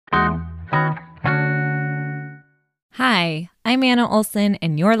Hi, I'm Anna Olson,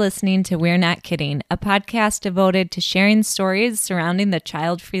 and you're listening to We're Not Kidding, a podcast devoted to sharing stories surrounding the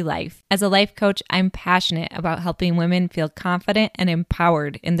child-free life. As a life coach, I'm passionate about helping women feel confident and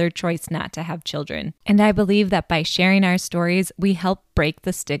empowered in their choice not to have children. And I believe that by sharing our stories, we help break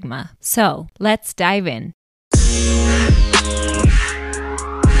the stigma. So, let's dive in.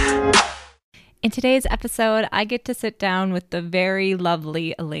 In today's episode, I get to sit down with the very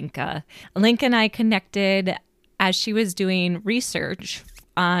lovely Alinka. Alinka and I connected as she was doing research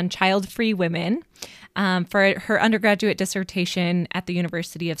on child-free women for her undergraduate dissertation at the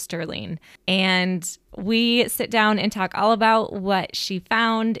University of Stirling. And we sit down and talk all about what she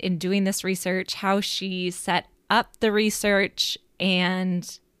found in doing this research, how she set up the research,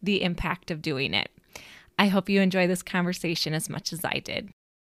 and the impact of doing it. I hope you enjoy this conversation as much as I did.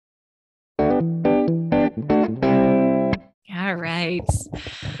 All right.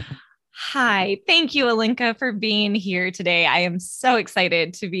 Hi, thank you, Alinka, for being here today. I am so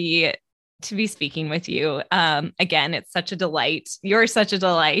excited to be speaking with you. Again, it's such a delight. You're such a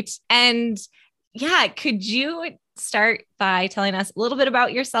delight. And yeah, could you start by telling us a little bit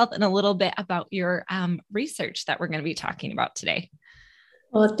about yourself and a little bit about your research that we're going to be talking about today?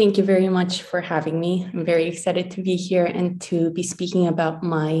 Well, thank you very much for having me. I'm very excited to be here and to be speaking about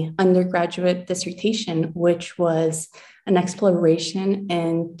my undergraduate dissertation, which was an exploration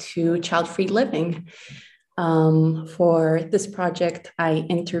into child-free living. For this project, I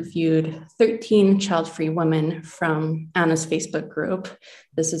interviewed 13 child-free women from Anna's Facebook group.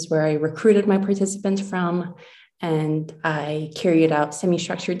 This is where I recruited my participants from. And I carried out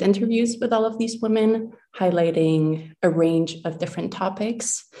semi-structured interviews with all of these women, highlighting a range of different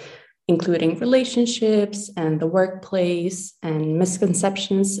topics, including relationships and the workplace and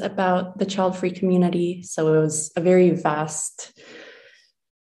misconceptions about the child-free community. So it was a very vast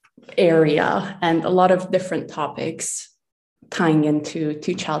area and a lot of different topics tying into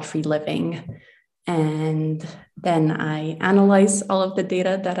child-free living. And then I analyzed all of the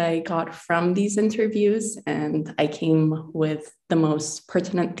data that I got from these interviews, and I came with the most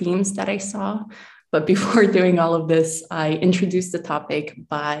pertinent themes that I saw. But before doing all of this, I introduced the topic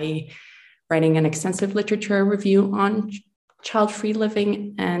by writing an extensive literature review on child-free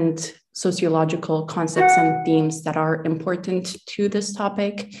living and sociological concepts and themes that are important to this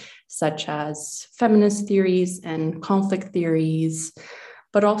topic, such as feminist theories and conflict theories,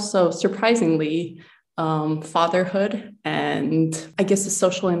 but also, surprisingly, fatherhood and I guess the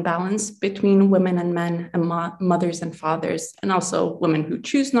social imbalance between women and men and mothers and fathers, and also women who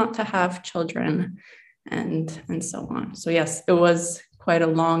choose not to have children and so on. So yes, it was quite a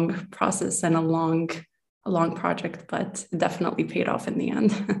long process and a long project, but it definitely paid off in the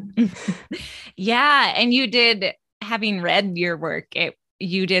end. Yeah. And you did, having read your work,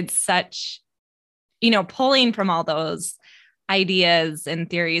 you did such, pulling from all those ideas and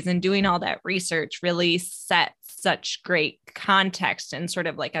theories and doing all that research really set such great context and sort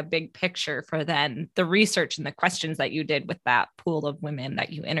of like a big picture for then the research and the questions that you did with that pool of women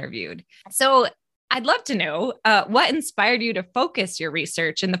that you interviewed. So I'd love to know what inspired you to focus your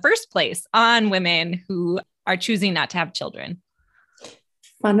research in the first place on women who are choosing not to have children?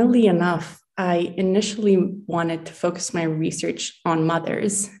 Funnily enough, I initially wanted to focus my research on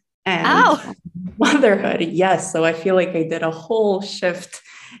mothers and motherhood. Yes. So I feel like I did a whole shift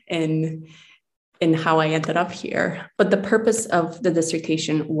in how I ended up here. But the purpose of the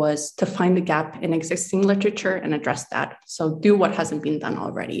dissertation was to find the gap in existing literature and address that. So do what hasn't been done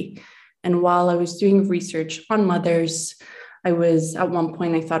already. And while I was doing research on mothers, at one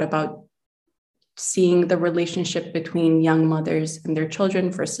point, I thought about seeing the relationship between young mothers and their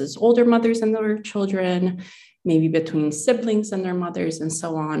children versus older mothers and their children, maybe between siblings and their mothers and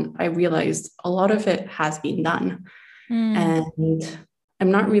so on. I realized a lot of it has been done. And I'm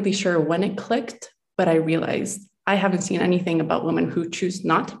not really sure when it clicked, but I realized I haven't seen anything about women who choose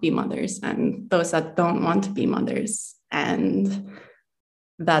not to be mothers and those that don't want to be mothers. And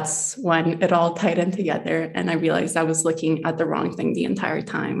that's when it all tied in together. And I realized I was looking at the wrong thing the entire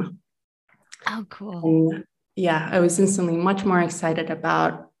time. Oh, cool. And yeah, I was instantly much more excited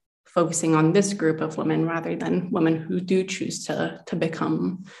about focusing on this group of women rather than women who do choose to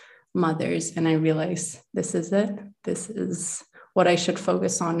become mothers. And I realized this is it. This is what I should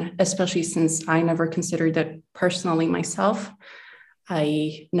focus on, especially since I never considered it personally myself.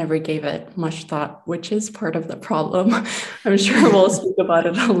 I never gave it much thought, which is part of the problem. I'm sure we'll speak about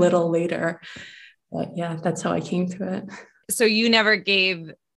it a little later. But yeah, that's how I came to it. So you never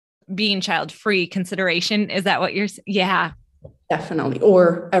gave being child-free consideration? Is that what you're saying? Yeah. Definitely.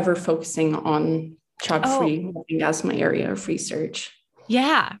 Or ever focusing on child-free living as my area of research.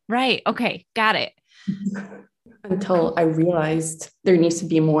 Yeah, right. Okay, got it. until I realized there needs to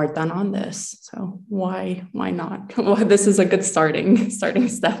be more done on this. So why not? Well, this is a good starting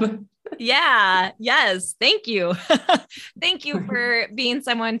step. Yeah. Yes. Thank you. Thank you for being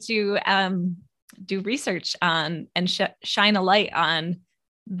someone to do research on and shine a light on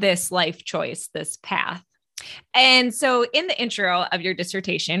this life choice, this path. And so in the intro of your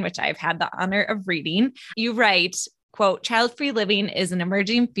dissertation, which I've had the honor of reading, you write, quote, child-free living is an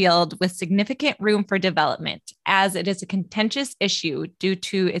emerging field with significant room for development, as it is a contentious issue due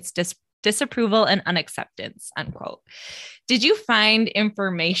to its disapproval and unacceptance, unquote. Did you find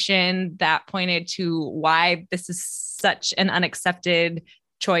information that pointed to why this is such an unaccepted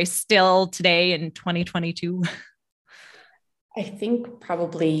choice still today in 2022? I think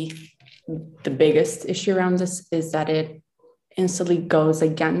probably the biggest issue around this is that it instantly goes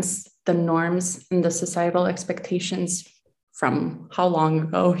against the norms and the societal expectations from how long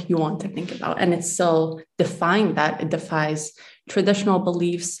ago you want to think about. And it's still defying that. It defies traditional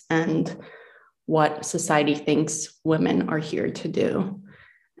beliefs and what society thinks women are here to do.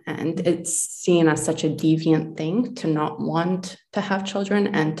 And it's seen as such a deviant thing to not want to have children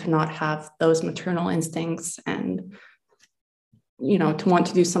and to not have those maternal instincts and to want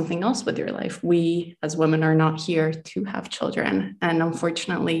to do something else with your life. We as women are not here to have children. And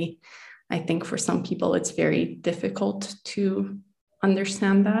unfortunately, I think for some people, it's very difficult to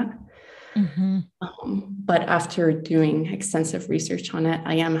understand that. Mm-hmm. But after doing extensive research on it,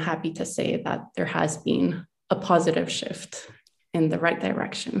 I am happy to say that there has been a positive shift in the right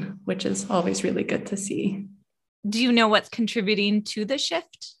direction, which is always really good to see. Do you know what's contributing to the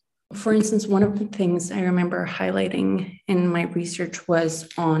shift? For instance, one of the things I remember highlighting in my research was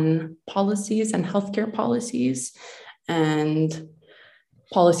on policies and healthcare policies and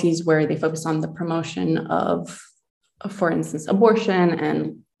policies where they focus on the promotion of, for instance, abortion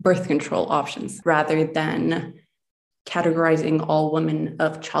and birth control options, rather than categorizing all women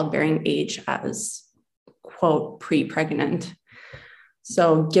of childbearing age as, quote, pre-pregnant.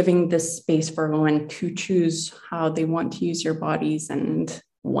 So giving this space for women to choose how they want to use your bodies and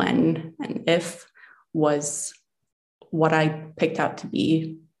when and if was what I picked out to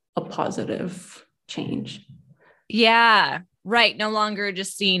be a positive change. Yeah, right. No longer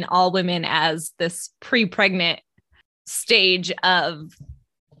just seeing all women as this pre-pregnant stage of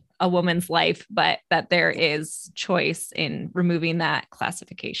a woman's life, but that there is choice in removing that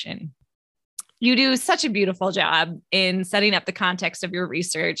classification. You do such a beautiful job in setting up the context of your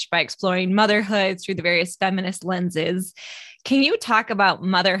research by exploring motherhood through the various feminist lenses. Can you talk about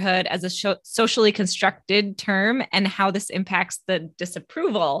motherhood as a socially constructed term and how this impacts the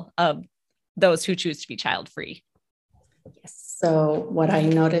disapproval of those who choose to be child-free? Yes. So what I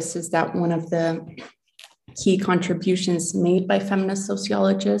noticed is that one of the key contributions made by feminist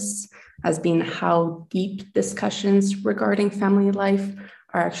sociologists has been how deep discussions regarding family life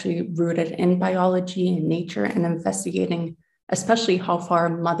are actually rooted in biology and nature and investigating, especially how far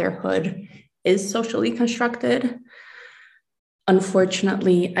motherhood is socially constructed.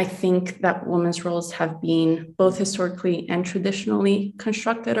 Unfortunately, I think that women's roles have been both historically and traditionally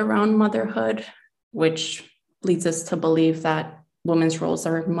constructed around motherhood, which leads us to believe that women's roles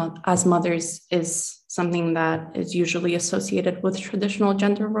as mothers is something that is usually associated with traditional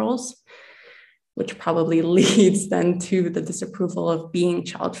gender roles, which probably leads then to the disapproval of being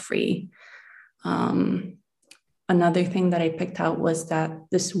child-free. Another thing that I picked out was that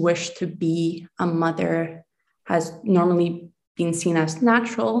this wish to be a mother has normally been seen as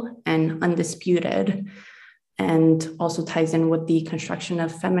natural and undisputed, and also ties in with the construction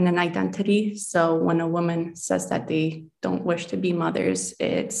of feminine identity. So when a woman says that they don't wish to be mothers,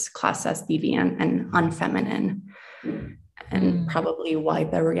 it's classed as deviant and unfeminine. And probably why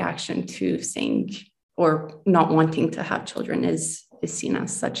the reaction to saying or not wanting to have children is seen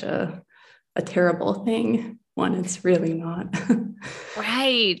as such a terrible thing when it's really not.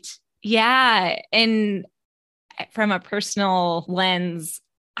 Right. Yeah. And from a personal lens,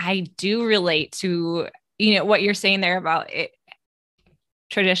 I do relate to, what you're saying there about it.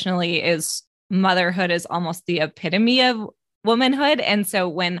 Traditionally is motherhood is almost the epitome of womanhood. And so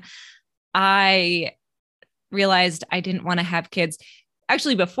when I realized I didn't want to have kids,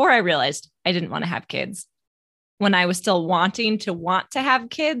 actually, before I realized I didn't want to have kids, when I was still wanting to have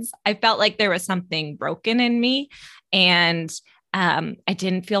kids, I felt like there was something broken in me. And I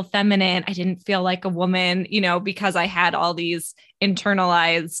didn't feel feminine. I didn't feel like a woman, because I had all these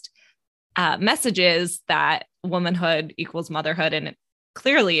internalized messages that womanhood equals motherhood. And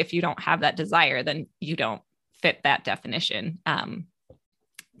clearly, if you don't have that desire, then you don't fit that definition.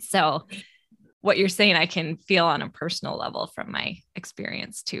 So what you're saying, I can feel on a personal level from my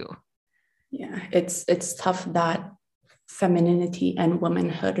experience too. Yeah, it's tough that femininity and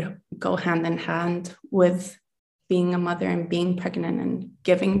womanhood go hand in hand with being a mother and being pregnant and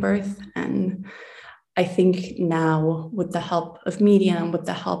giving birth. And I think now, with the help of media and with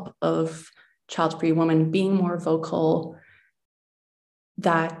the help of child-free women being more vocal,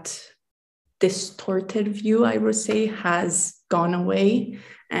 that distorted view, I would say, has gone away.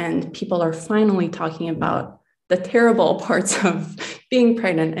 And people are finally talking about the terrible parts of being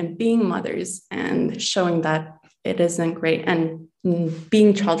pregnant and being mothers and showing that it isn't great. And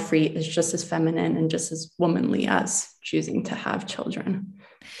being child-free is just as feminine and just as womanly as choosing to have children.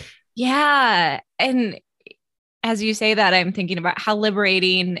 Yeah. And as you say that, I'm thinking about how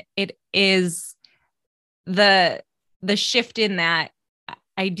liberating it is. The shift in that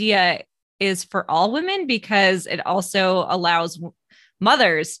idea is for all women, because it also allows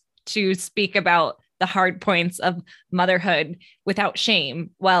mothers to speak about the hard points of motherhood without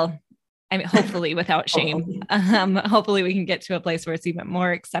shame. Well, I mean, hopefully without shame. Hopefully we can get to a place where it's even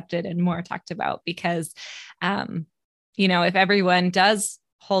more accepted and more talked about, because, if everyone does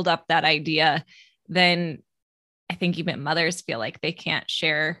hold up that idea, then I think even mothers feel like they can't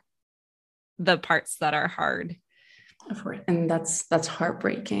share the parts that are hard. And that's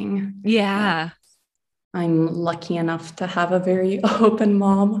heartbreaking. Yeah. I'm lucky enough to have a very open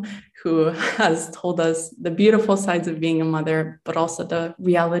mom who has told us the beautiful sides of being a mother, but also the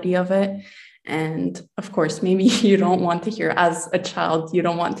reality of it. And of course, maybe you don't want to hear, as a child, you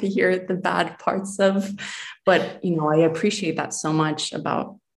don't want to hear the bad parts of, but, I appreciate that so much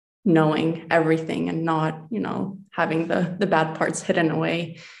about knowing everything and not, having the bad parts hidden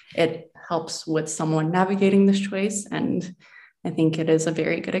away. It helps with someone navigating this choice. And I think it is a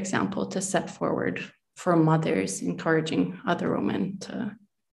very good example to set forward for mothers, encouraging other women to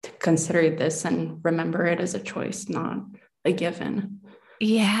consider this and remember it as a choice, not a given.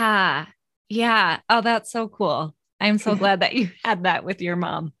 Yeah. Yeah. Oh, that's so cool. I'm so glad that you had that with your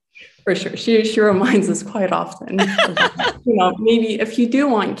mom. For sure. She reminds us quite often about, maybe if you do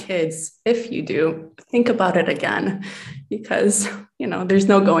want kids, if you do, think about it again, because, there's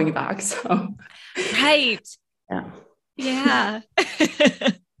no going back. So, right. Yeah. Yeah.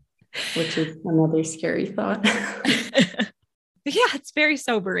 Which is another scary thought. Yeah, it's very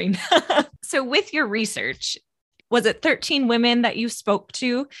sobering. So with your research, was it 13 women that you spoke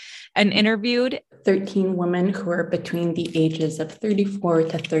to and interviewed? 13 women who are between the ages of 34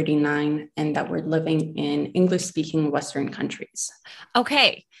 to 39 and that were living in English-speaking Western countries.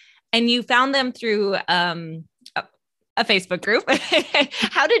 Okay. And you found them through a Facebook group.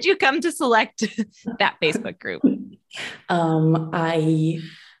 How did you come to select that Facebook group? I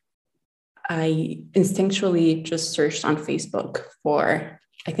instinctually just searched on Facebook for,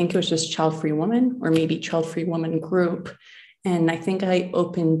 I think it was just Child-Free Women or maybe Child-Free Women group. And I think I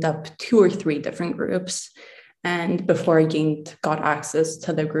opened up 2 or 3 different groups. And before I got access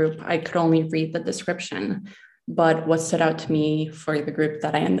to the group, I could only read the description. But what stood out to me for the group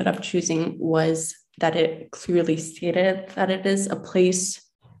that I ended up choosing was that it clearly stated that it is a place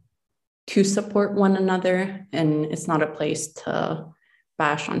to support one another. And it's not a place to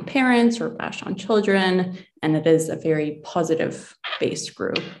bash on parents or bash on children. And it is a very positive based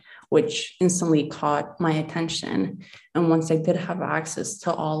group, which instantly caught my attention. And once I did have access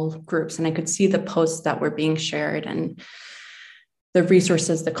to all groups and I could see the posts that were being shared and the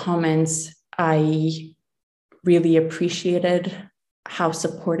resources, the comments, I really appreciated how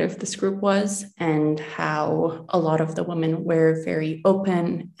supportive this group was and how a lot of the women were very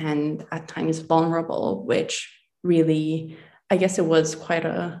open and at times vulnerable, which really, I guess it was quite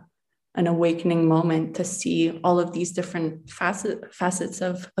an awakening moment to see all of these different facets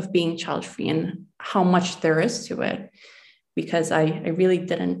of being child-free and how much there is to it, because I really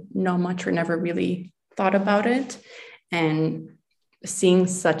didn't know much or never really thought about it. And seeing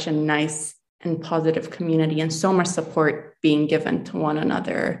such a nice and positive community and so much support being given to one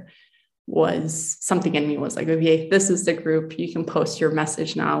another was something in me was like, okay, this is the group. You can post your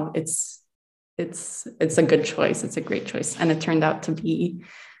message now. It's a good choice. It's a great choice. And it turned out to be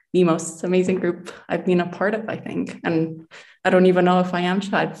the most amazing group I've been a part of, I think. And I don't even know if I am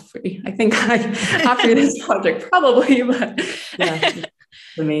child-free. I think after this project, probably, but yeah, it's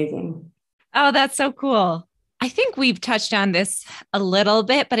amazing. Oh, that's so cool. I think we've touched on this a little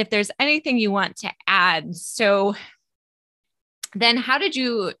bit, but if there's anything you want to add. So then how did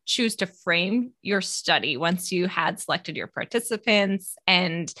you choose to frame your study once you had selected your participants,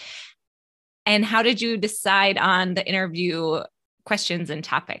 and how did you decide on the interview questions and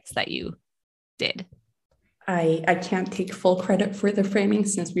topics that you did? I can't take full credit for the framing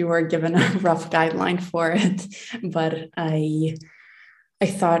since we were given a rough guideline for it, but I I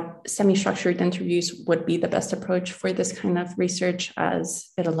thought semi-structured interviews would be the best approach for this kind of research,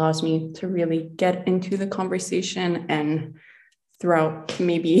 as it allows me to really get into the conversation. And throughout,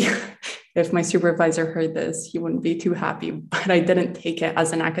 maybe if my supervisor heard this, he wouldn't be too happy, but I didn't take it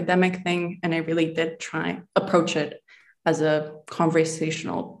as an academic thing. And I really did try approach it as a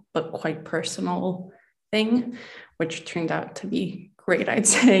conversational, but quite personal thing, which turned out to be great, I'd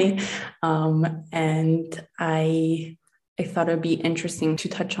say. And I thought it would be interesting to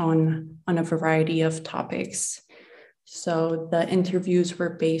touch on a variety of topics. So the interviews were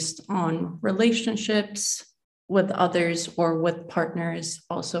based on relationships with others or with partners,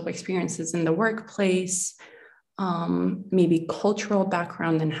 also experiences in the workplace, maybe cultural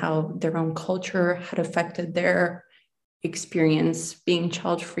background and how their own culture had affected their experience being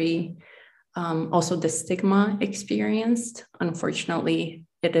child-free. Also the stigma experienced. Unfortunately,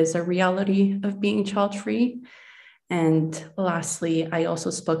 it is a reality of being child-free. And lastly, I also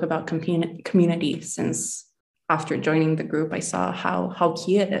spoke about community, since after joining the group, I saw how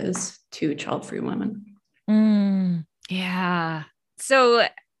key it is to child-free women. Yeah. So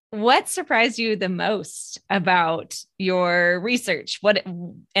what surprised you the most about your research? What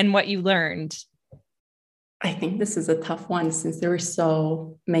you learned? I think this is a tough one, since there were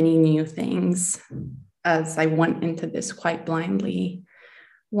so many new things as I went into this quite blindly.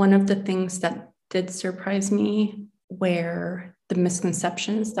 One of the things that did surprise me were the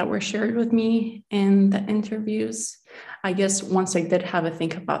misconceptions that were shared with me in the interviews. I guess once I did have a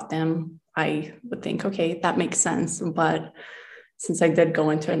think about them, I would think, okay, that makes sense. But since I did go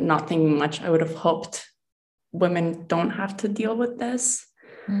into it not thinking much, I would have hoped women don't have to deal with this.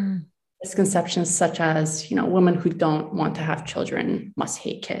 Misconceptions such as, women who don't want to have children must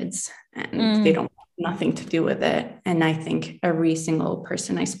hate kids, and they don't have nothing to do with it. And I think every single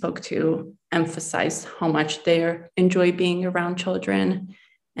person I spoke to emphasized how much they enjoy being around children.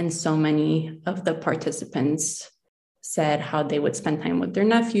 And so many of the participants said how they would spend time with their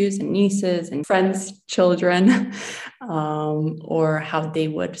nephews and nieces and friends' children, or how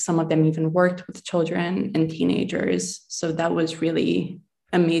some of them even worked with children and teenagers. So that was really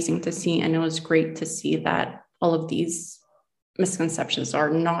amazing to see. And it was great to see that all of these misconceptions are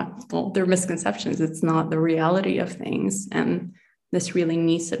not, they're misconceptions. It's not the reality of things. And this really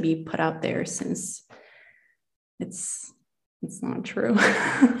needs to be put out there, since it's not true.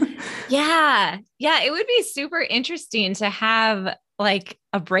 Yeah. It would be super interesting to have like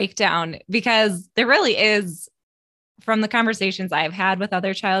a breakdown, because there really is, from the conversations I've had with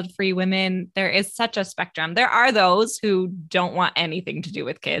other child-free women, there is such a spectrum. There are those who don't want anything to do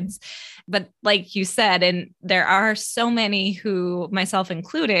with kids, but like you said, and there are so many who, myself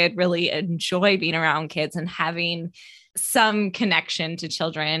included, really enjoy being around kids and having some connection to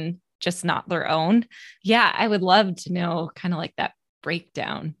children, just not their own. Yeah, I would love to know kind of like that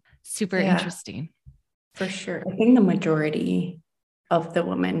breakdown. Super interesting. For sure. I think the majority of the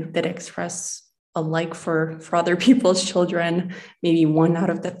women that express a like for other people's children, maybe 1 out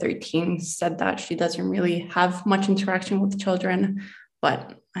of the 13 said that she doesn't really have much interaction with children,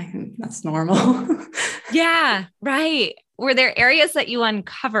 but I think that's normal. Yeah, right. Were there areas that you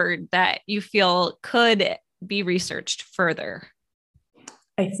uncovered that you feel could be researched further?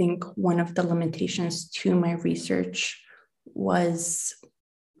 I think one of the limitations to my research was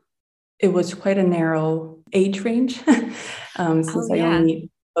it was quite a narrow age range, since I only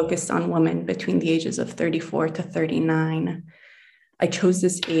focused on women between the ages of 34 to 39. I chose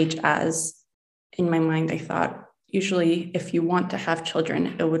this age as, in my mind, I thought, usually if you want to have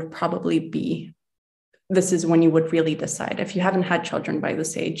children, it would probably be, this is when you would really decide. If you haven't had children by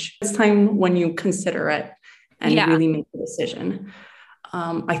this age, it's time when you consider it and really make a decision.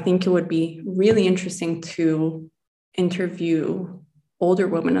 I think it would be really interesting to interview older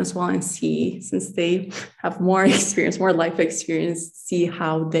women as well and see, since they have more experience, more life experience, see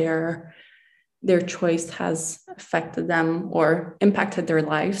how their choice has affected them or impacted their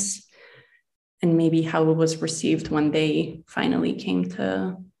lives, and maybe how it was received when they finally came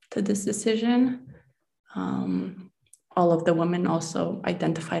to this decision. All of the women also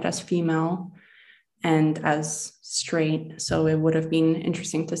identified as female and as straight, so it would have been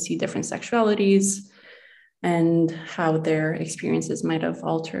interesting to see different sexualities and how their experiences might have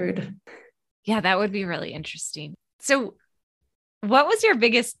altered. Yeah, that would be really interesting. So what was your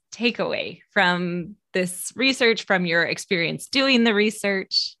biggest takeaway from this research, from your experience doing the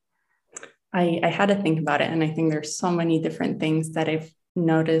research? I had to think about it. And I think there's so many different things that I've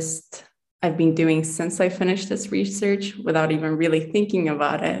noticed I've been doing since I finished this research without even really thinking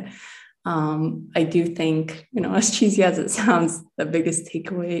about it. I do think, as cheesy as it sounds, the biggest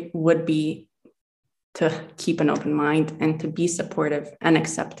takeaway would be to keep an open mind and to be supportive and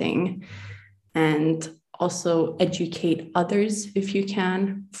accepting, and also educate others if you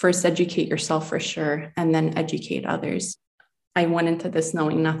can. First, educate yourself for sure, and then educate others. I went into this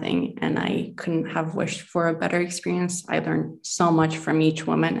knowing nothing, and I couldn't have wished for a better experience. I learned so much from each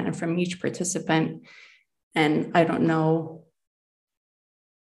woman and from each participant, and I don't know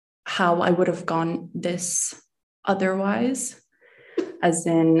how I would have gone this otherwise, as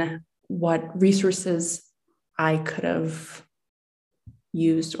in what resources I could have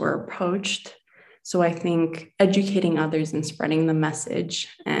used or approached. So I think educating others and spreading the message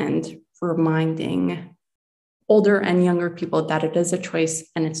and reminding older and younger people that it is a choice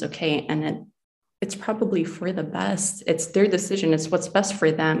and it's okay. And it's probably for the best. It's their decision. It's what's best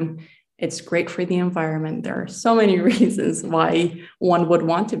for them. It's great for the environment. There are so many reasons why one would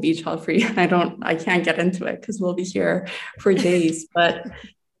want to be child-free. I can't get into it because we'll be here for days, but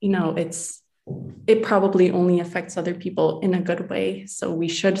it probably only affects other people in a good way. So we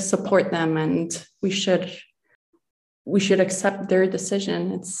should support them, and we should accept their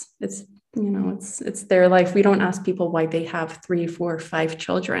decision. It's their life. We don't ask people why they have 3, 4, 5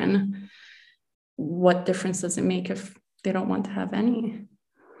 children. What difference does it make if they don't want to have any?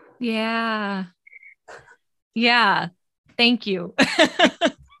 Yeah. Thank you.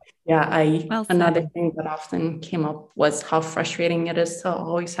 Yeah, another thing that often came up was how frustrating it is to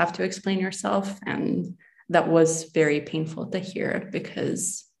always have to explain yourself. And that was very painful to hear,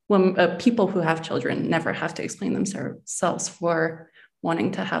 because when people who have children never have to explain themselves for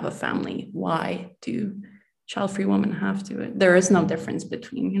wanting to have a family. Why do child-free women have to? There is no difference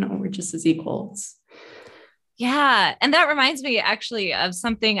between, we're just as equals. Yeah. And that reminds me actually of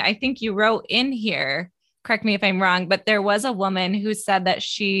something I think you wrote in here. Correct me if I'm wrong, but there was a woman who said that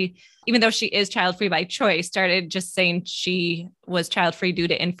she, even though she is child-free by choice, started just saying she was child-free due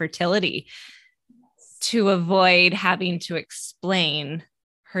to infertility to avoid having to explain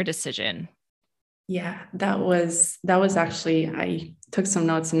her decision. Yeah, that was actually, I took some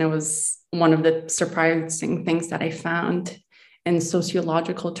notes, and it was one of the surprising things that I found. In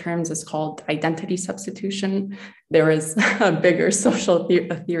sociological terms, it's called identity substitution. There is a bigger social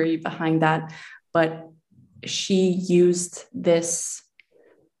theory behind that, but she used this,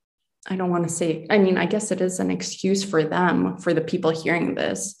 I don't want to say, I guess it is an excuse for them, for the people hearing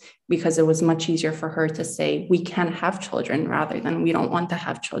this, because it was much easier for her to say, we can have children rather than we don't want to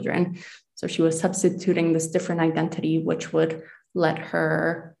have children. So she was substituting this different identity, which would allow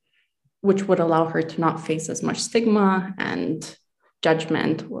her to not face as much stigma and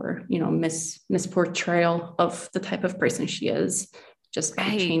judgment or, misportrayal of the type of person she is, just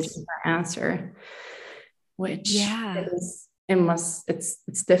by changing her answer, which it's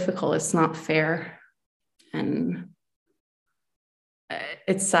difficult. It's not fair. And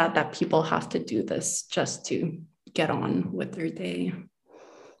it's sad that people have to do this just to get on with their day.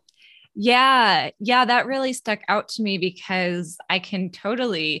 Yeah, that really stuck out to me, because I can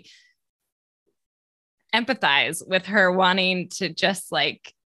totally empathize with her wanting to just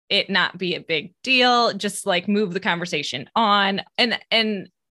like it not be a big deal, just like move the conversation on. And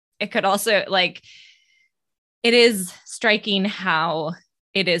it could also, like, it is striking how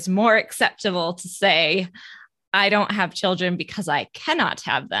it is more acceptable to say, I don't have children because I cannot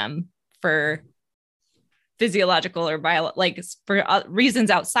have them for physiological or for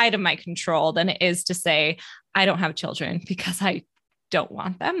reasons outside of my control, than it is to say, I don't have children because I don't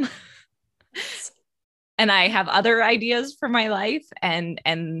want them. And I have other ideas for my life. And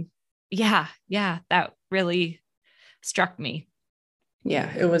yeah, that really struck me.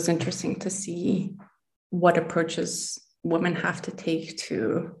 Yeah, it was interesting to see what approaches women have to take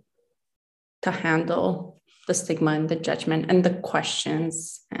to handle the stigma and the judgment and the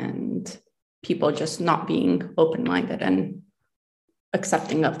questions, and people just not being open-minded and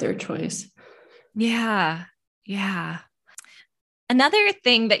accepting of their choice. Yeah. Another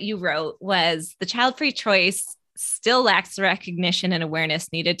thing that you wrote was the child-free choice still lacks the recognition and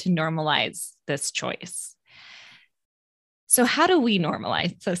awareness needed to normalize this choice. So how do we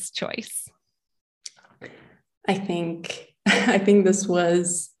normalize this choice? I think this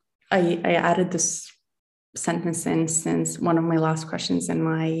was, I added this sentence in, since one of my last questions in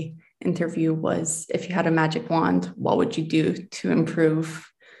my interview was, if you had a magic wand, what would you do to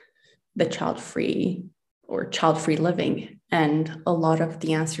improve the child-free living? And a lot of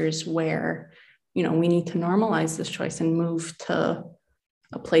the answers were, we need to normalize this choice and move to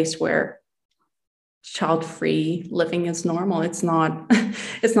a place where child-free living is normal. It's not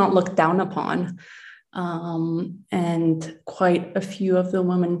looked down upon. And quite a few of the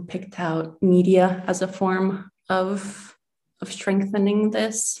women picked out media as a form of strengthening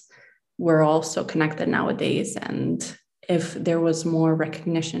this, we're all so connected nowadays. And if there was more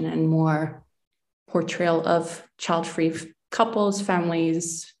recognition and more portrayal of child-free couples,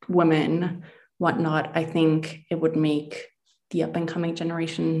 families, women, whatnot, I think it would make the up and coming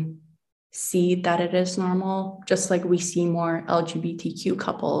generation see that it is normal, just like we see more LGBTQ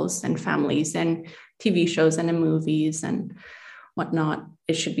couples and families and TV shows and in movies and whatnot.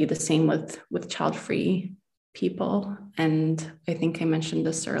 It should be the same with child-free people. And I think I mentioned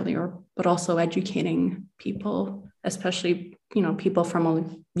this earlier, but also educating people, especially, people from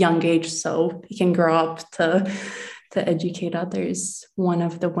a young age, so they can grow up to educate others. One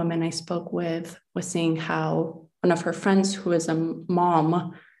of the women I spoke with was saying how one of her friends who is a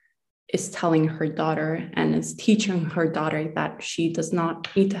mom is telling her daughter and is teaching her daughter that she does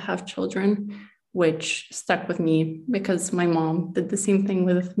not need to have children, which stuck with me because my mom did the same thing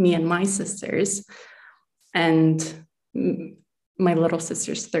with me and my sisters. And my little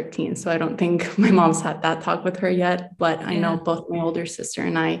sister's 13, so I don't think my mom's had that talk with her yet, but I know both my older sister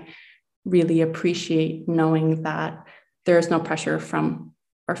and I really appreciate knowing that there's no pressure from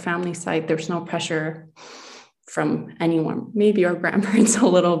our family side. There's no pressure from anyone, maybe our grandparents a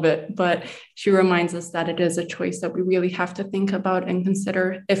little bit, but she reminds us that it is a choice that we really have to think about and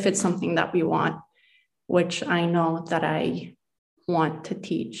consider if it's something that we want, which I know that I want to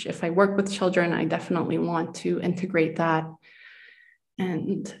teach. If I work with children, I definitely want to integrate that.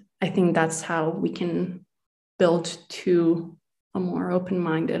 And I think that's how we can build to a more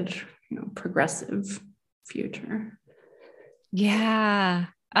open-minded, progressive future. Yeah.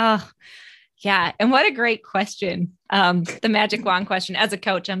 Oh, yeah. And what a great question. The magic wand question. As a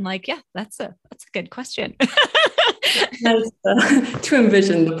coach, I'm like, yeah, that's a good question. Nice to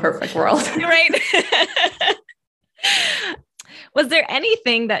envision the perfect world. Right. Was there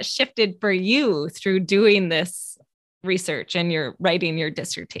anything that shifted for you through doing this research and you're writing your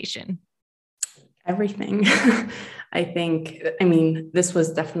dissertation? Everything. This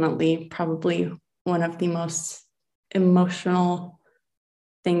was definitely probably one of the most emotional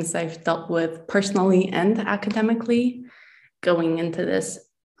things I've dealt with personally and academically. Going into this,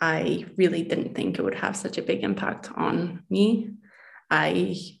 I really didn't think it would have such a big impact on me.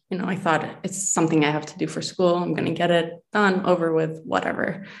 I thought it's something I have to do for school. I'm going to get it done, over with,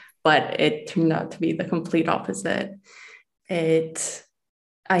 whatever. But it turned out to be the complete opposite. I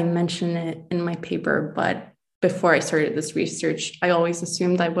mention it in my paper, but before I started this research, I always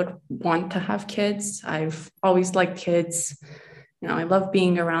assumed I would want to have kids. I've always liked kids. I love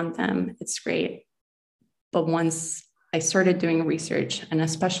being around them. It's great. But once I started doing research, and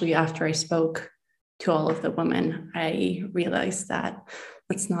especially after I spoke to all of the women, I realized that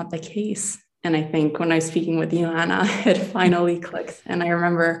that's not the case. And I think when I was speaking with you, Anna, it finally clicked. And I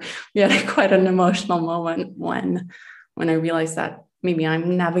remember we had quite an emotional moment when I realized that maybe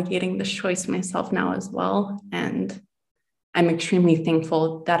I'm navigating this choice myself now as well. And I'm extremely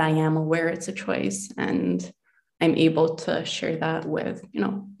thankful that I am aware it's a choice. And I'm able to share that with,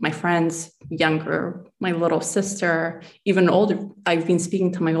 my friends, younger, my little sister, even older. I've been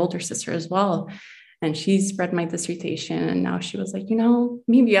speaking to my older sister as well. And she's read my dissertation. And now she was like,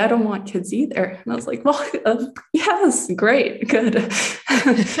 maybe I don't want kids either. And I was like, well, yes, great, good.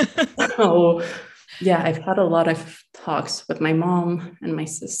 So yeah, I've had a lot of talks with my mom and my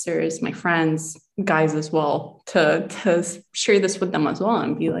sisters, my friends, guys as well, to share this with them as well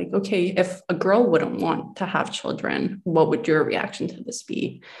and be like, okay, if a girl wouldn't want to have children, what would your reaction to this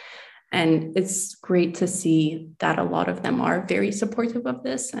be? And it's great to see that a lot of them are very supportive of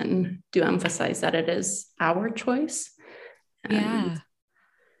this and do emphasize that it is our choice. And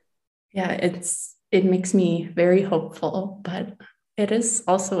yeah, it makes me very hopeful, but it is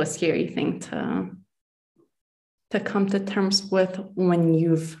also a scary thing to come to terms with when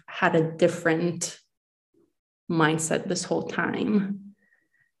you've had a different mindset this whole time.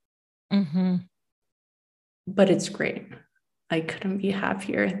 Mm-hmm. But it's great. I couldn't be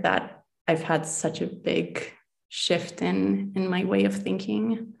happier that I've had such a big shift in my way of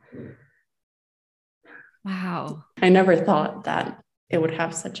thinking. Wow. I never thought that it would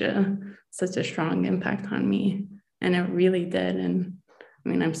have such a strong impact on me. And it really did. And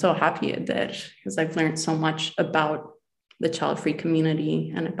I'm so happy it did, because I've learned so much about the child-free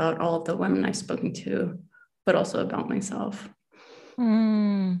community and about all of the women I've spoken to, but also about myself.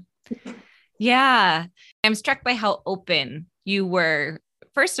 Yeah. I'm struck by how open you were,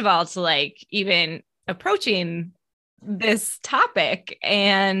 first of all, to even approaching this topic,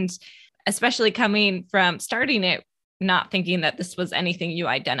 and especially coming from starting it, not thinking that this was anything you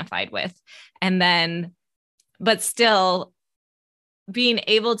identified with. And then, but still being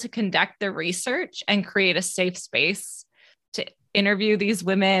able to conduct the research and create a safe space to interview these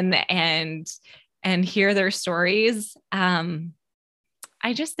women and hear their stories.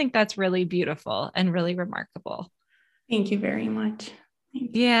 I just think that's really beautiful and really remarkable. Thank you very much.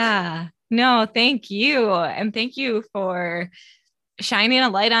 Yeah, no, thank you. And thank you for shining a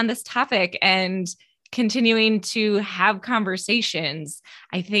light on this topic and continuing to have conversations.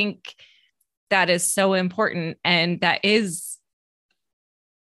 I think that is so important. And that is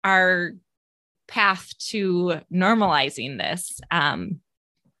our path to normalizing this.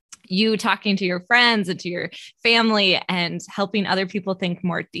 You talking to your friends and to your family and helping other people think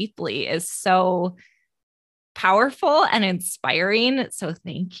more deeply is so powerful and inspiring. So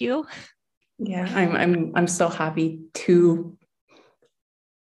thank you. Yeah, I'm so happy to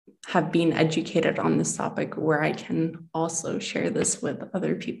have been educated on this topic where I can also share this with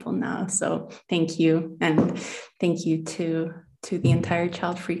other people now. So thank you. And thank you to the entire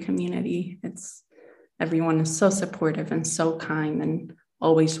Child Free community. Everyone is so supportive and so kind and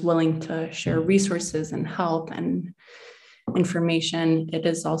always willing to share resources and help and information. It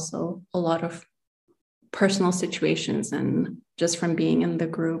is also a lot of personal situations. And just from being in the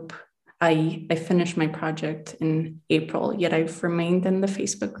group, I finished my project in April, yet I've remained in the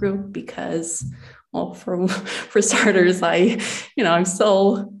Facebook group because, well, for starters, I'm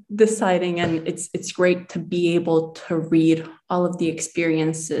still deciding, and it's great to be able to read all of the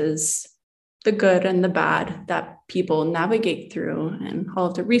experiences, the good and the bad that people navigate through, and all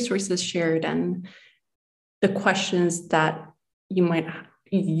of the resources shared, and the questions that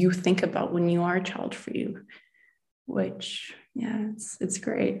you think about when you are child free, which, yeah, it's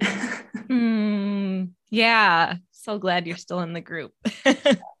great. Yeah. So glad you're still in the group.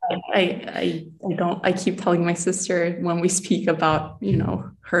 I keep telling my sister when we speak about,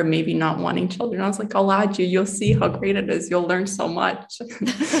 her maybe not wanting children, I was like, I'll add you, you'll see how great it is. You'll learn so much.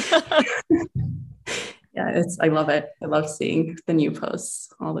 Yeah, I love it. I love seeing the new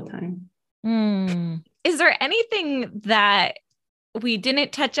posts all the time. Is there anything that we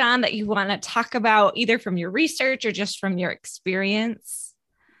didn't touch on that you want to talk about, either from your research or just from your experience?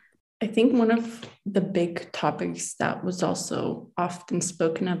 I think one of the big topics that was also often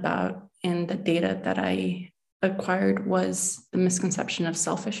spoken about in the data that I acquired was the misconception of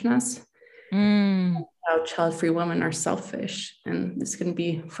selfishness. How child-free women are selfish, and this can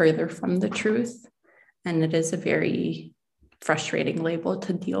be further from the truth. And it is a very frustrating label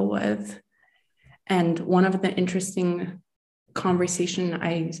to deal with. And one of the interesting conversation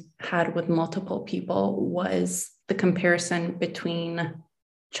I had with multiple people was the comparison between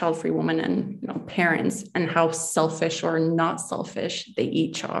child-free women and parents, and how selfish or not selfish they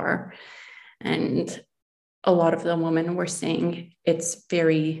each are. And a lot of the women were saying it's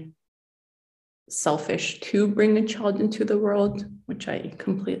very selfish to bring a child into the world, which I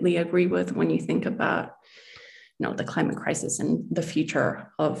completely agree with when you think about the climate crisis and the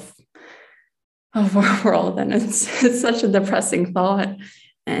future of our world. And it's such a depressing thought.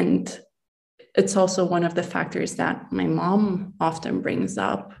 And it's also one of the factors that my mom often brings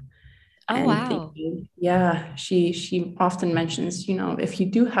up. Oh, wow. She often mentions, if you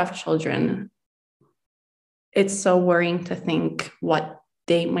do have children, it's so worrying to think what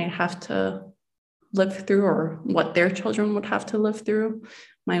they might have to live through or what their children would have to live through.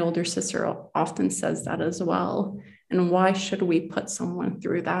 My older sister often says that as well. And why should we put someone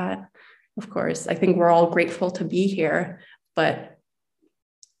through that? Of course, I think we're all grateful to be here, but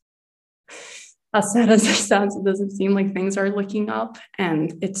as sad as it sounds, it doesn't seem like things are looking up,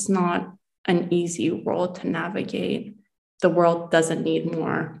 and it's not an easy world to navigate. The world doesn't need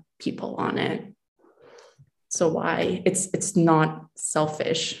more people on it. So why? It's not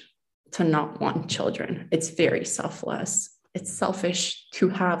selfish to not want children. It's very selfless. It's selfish to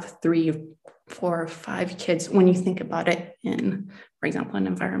have 3, 4, 5 kids when you think about it in, for example, in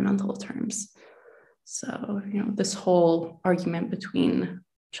environmental terms. So, this whole argument between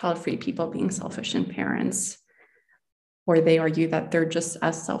child-free people being selfish and parents, or they argue that they're just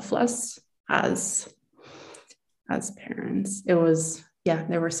as selfless as parents. It was,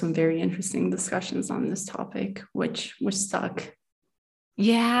 there were some very interesting discussions on this topic, which stuck.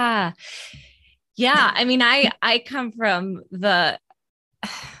 Yeah. I mean, I come from the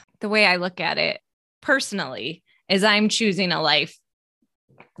way I look at it personally is I'm choosing a life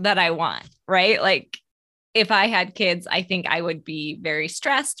that I want, right? Like, if I had kids, I think I would be very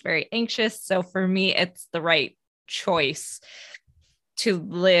stressed, very anxious. So for me, it's the right choice to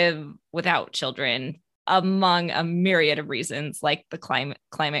live without children, among a myriad of reasons, like the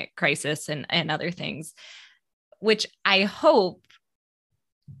climate crisis and other things, which I hope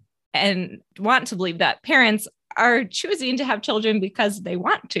and want to believe that parents are choosing to have children because they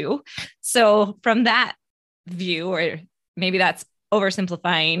want to. So from that view or maybe that's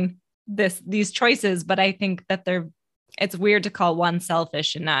oversimplifying these choices, but I think that it's weird to call one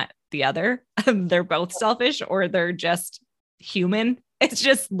selfish and not the other. They're both selfish, or they're just human. It's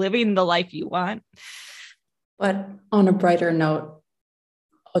just living the life you want. But on a brighter note,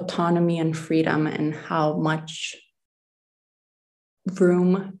 autonomy and freedom and how much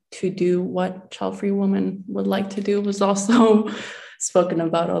room to do what child-free women would like to do was also spoken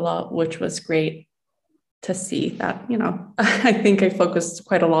about a lot, which was great to see. That, I think I focused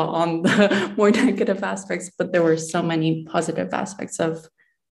quite a lot on the more negative aspects, but there were so many positive aspects of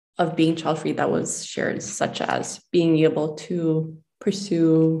being child-free that was shared, such as being able to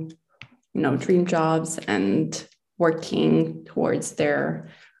pursue, dream jobs and working towards their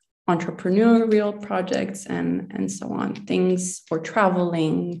entrepreneurial projects and so on, things, or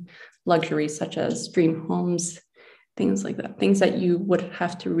traveling, luxuries such as dream homes, things like that, things that you would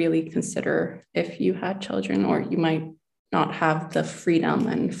have to really consider if you had children, or you might not have the freedom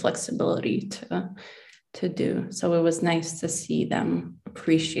and flexibility to do. So it was nice to see them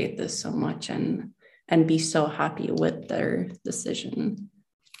appreciate this so much and be so happy with their decision,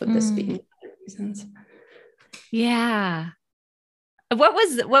 with this being the reasons. Yeah. What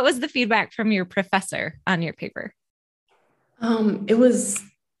was the feedback from your professor on your paper? I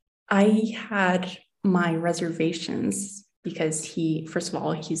had my reservations because first of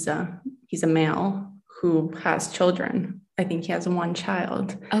all, he's a male who has children. I think he has one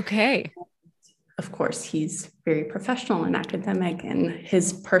child. Okay. Of course, he's very professional and academic, and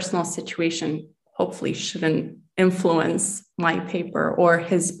his personal situation hopefully shouldn't influence my paper or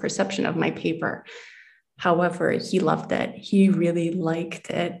his perception of my paper. However, he loved it. He really liked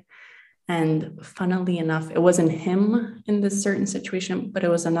it. And funnily enough, it wasn't him in this certain situation, but it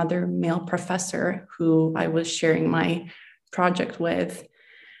was another male professor who I was sharing my project with.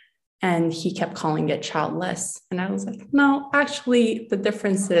 And he kept calling it childless. And I was like, no, actually, the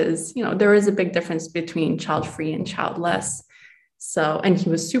difference is, there is a big difference between child-free and childless. So, and he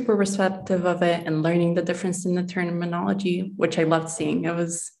was super receptive of it and learning the difference in the terminology, which I loved seeing. It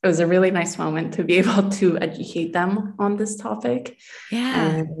was a really nice moment to be able to educate them on this topic. Yeah.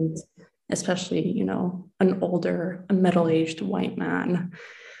 And especially, a middle-aged white man,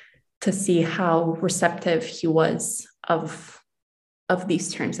 to see how receptive he was of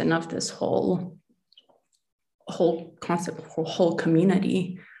these terms and of this whole concept, whole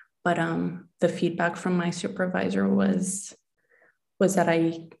community. But the feedback from my supervisor was that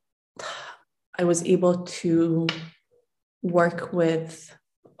I was able to work with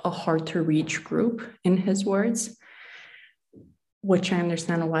a hard to reach group, in his words, which I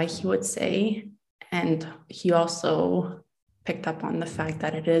understand why he would say. And he also picked up on the fact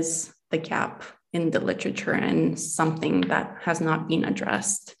that it is the gap in the literature and something that has not been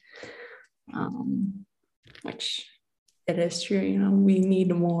addressed, which it is true.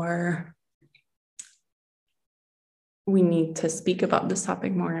 We need to speak about this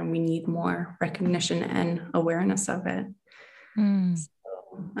topic more, and we need more recognition and awareness of it. So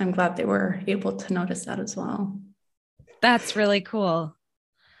I'm glad they were able to notice that as well. That's really cool.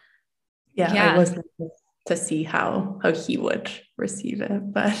 Yeah. I wasn't to see how he would receive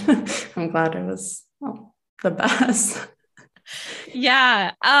it, but I'm glad it was the best.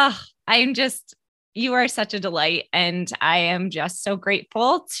 Yeah. You are such a delight, and I am just so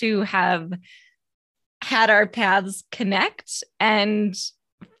grateful to have had our paths connect, and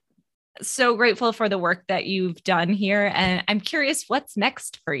so grateful for the work that you've done here. And I'm curious, what's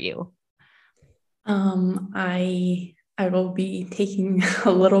next for you? I will be taking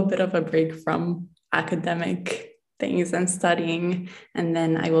a little bit of a break from academic things and studying, and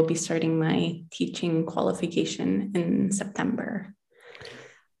then I will be starting my teaching qualification in September.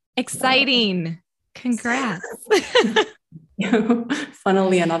 Exciting. Congrats.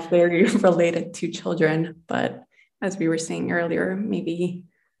 Funnily enough, very related to children, but as we were saying earlier, maybe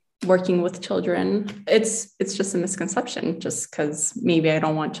working with children, it's just a misconception. Just because maybe I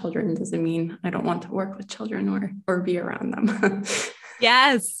don't want children doesn't mean I don't want to work with children or be around them.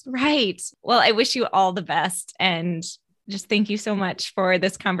 Yes, right. Well, I wish you all the best, and just thank you so much for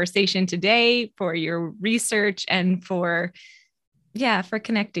this conversation today, for your research, and for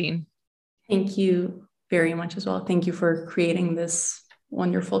connecting. Thank you very much as well. Thank you for creating this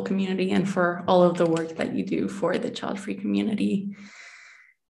wonderful community and for all of the work that you do for the child-free community.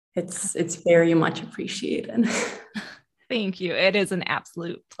 It's very much appreciated. Thank you. It is an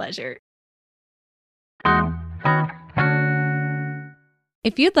absolute pleasure.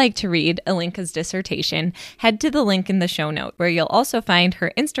 If you'd like to read Alinka's dissertation, head to the link in the show note, where you'll also find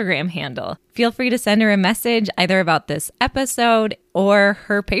her Instagram handle. Feel free to send her a message either about this episode or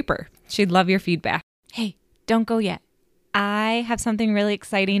her paper. She'd love your feedback. Hey, don't go yet. I have something really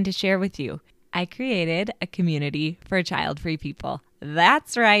exciting to share with you. I created a community for child-free people.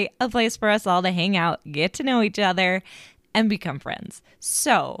 That's right, a place for us all to hang out, get to know each other, and become friends.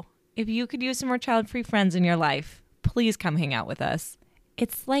 So, if you could use some more child-free friends in your life, please come hang out with us.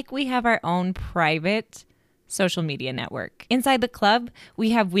 It's like we have our own private social media network. Inside the club, we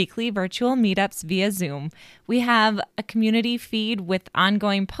have weekly virtual meetups via Zoom. We have a community feed with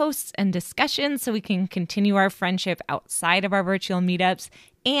ongoing posts and discussions so we can continue our friendship outside of our virtual meetups.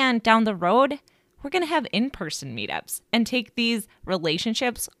 And down the road, we're going to have in-person meetups and take these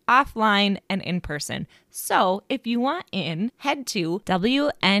relationships offline and in person. So if you want in, head to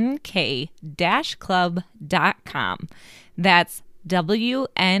WNK-club.com. That's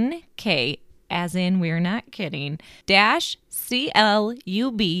WNK, as in we're not kidding, -CLUB.com.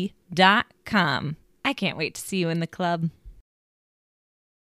 I can't wait to see you in the club.